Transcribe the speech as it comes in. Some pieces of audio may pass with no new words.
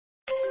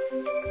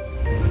From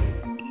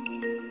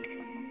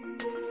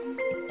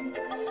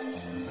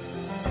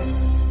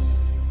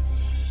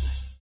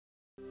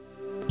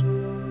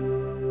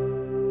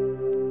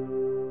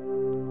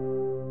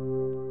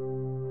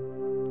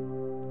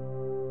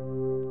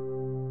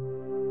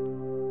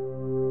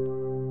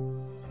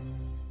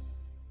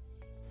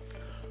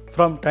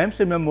times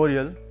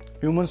immemorial,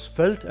 humans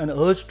felt an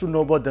urge to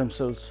know about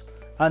themselves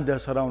and their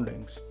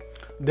surroundings.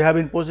 They have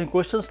been posing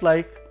questions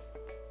like,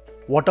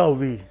 what are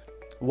we?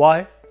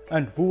 Why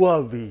and who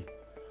are we?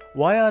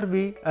 Why are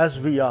we as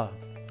we are?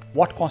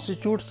 What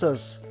constitutes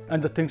us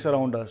and the things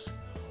around us?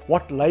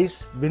 What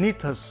lies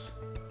beneath us?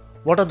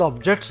 What are the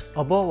objects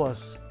above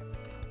us?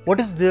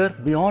 What is there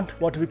beyond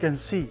what we can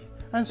see?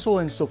 And so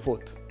on and so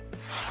forth.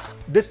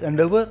 This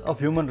endeavor of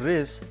human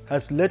race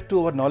has led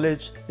to our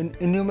knowledge in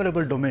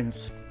innumerable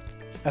domains: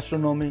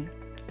 astronomy,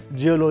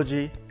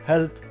 geology,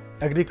 health,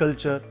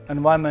 agriculture,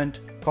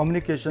 environment,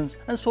 communications,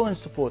 and so on and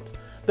so forth.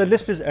 The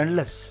list is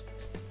endless.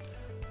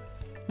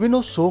 We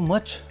know so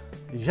much,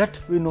 yet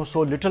we know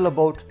so little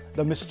about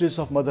the mysteries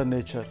of Mother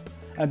Nature,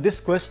 and this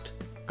quest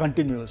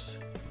continues.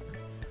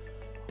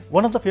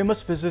 One of the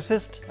famous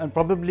physicists and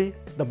probably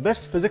the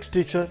best physics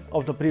teacher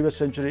of the previous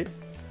century,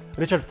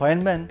 Richard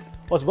Feynman,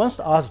 was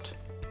once asked,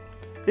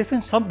 if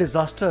in some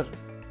disaster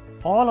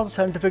all of the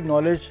scientific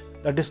knowledge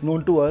that is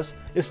known to us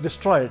is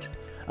destroyed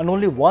and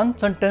only one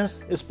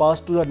sentence is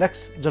passed to the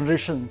next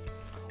generation,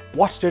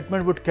 what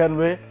statement would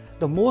convey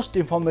the most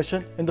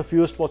information in the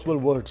fewest possible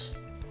words?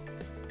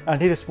 And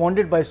he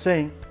responded by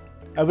saying,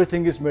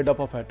 everything is made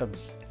up of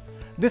atoms.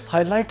 This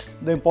highlights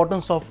the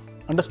importance of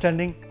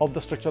understanding of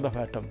the structure of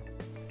atom.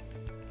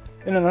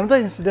 In another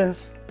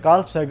incident,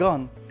 Carl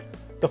Sagan,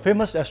 the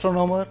famous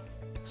astronomer,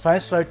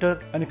 science writer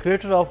and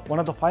creator of one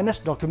of the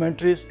finest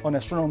documentaries on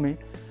astronomy,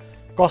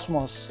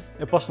 Cosmos,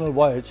 A Personal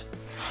Voyage,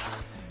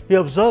 he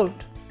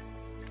observed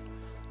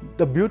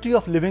the beauty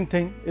of living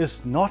thing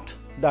is not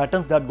the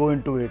atoms that go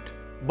into it,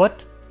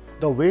 but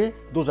the way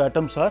those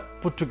atoms are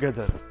put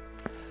together.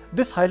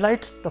 This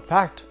highlights the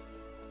fact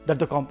that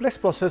the complex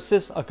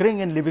processes occurring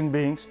in living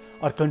beings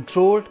are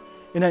controlled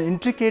in an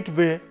intricate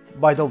way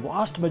by the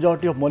vast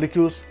majority of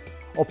molecules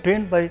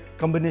obtained by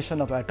combination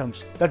of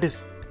atoms, that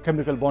is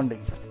chemical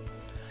bonding.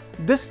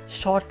 This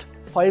short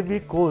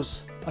 5-week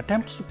course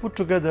attempts to put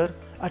together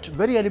at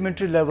very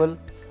elementary level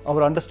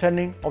our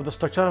understanding of the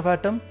structure of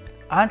atom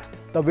and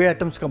the way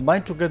atoms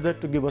combine together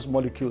to give us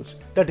molecules,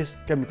 that is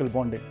chemical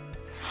bonding.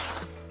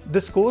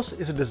 This course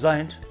is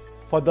designed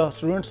for the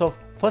students of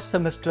first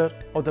semester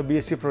of the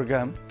BSc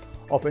program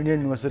of Indian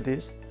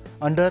universities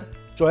under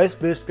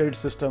choice-based credit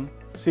system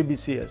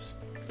CBCS.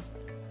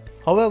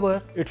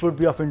 However, it would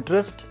be of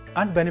interest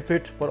and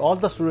benefit for all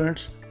the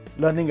students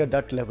learning at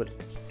that level.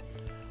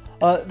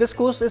 This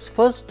course is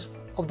first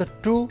of the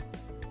two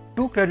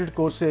credit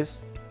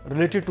courses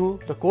related to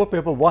the core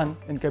paper 1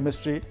 in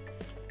chemistry,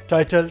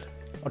 titled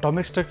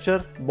Atomic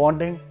Structure,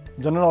 Bonding,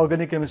 General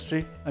Organic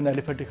Chemistry and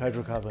Aliphatic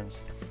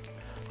Hydrocarbons.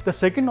 The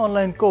second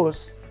online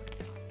course,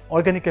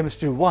 Organic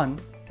Chemistry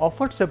 1,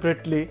 offered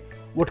separately,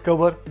 would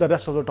cover the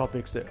rest of the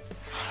topics there.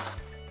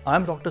 I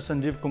am Dr.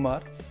 Sanjeev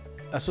Kumar,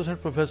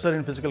 Associate Professor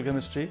in Physical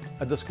Chemistry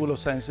at the School of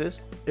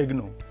Sciences,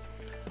 IGNOU.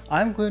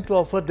 I am going to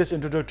offer this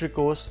introductory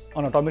course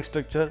on atomic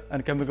structure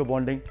and chemical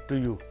bonding to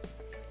you.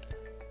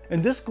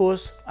 In this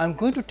course, I am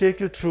going to take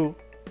you through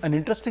an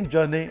interesting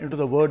journey into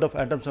the world of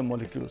atoms and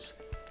molecules.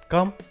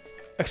 Come,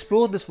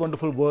 explore this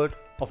wonderful world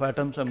of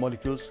atoms and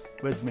molecules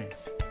with me.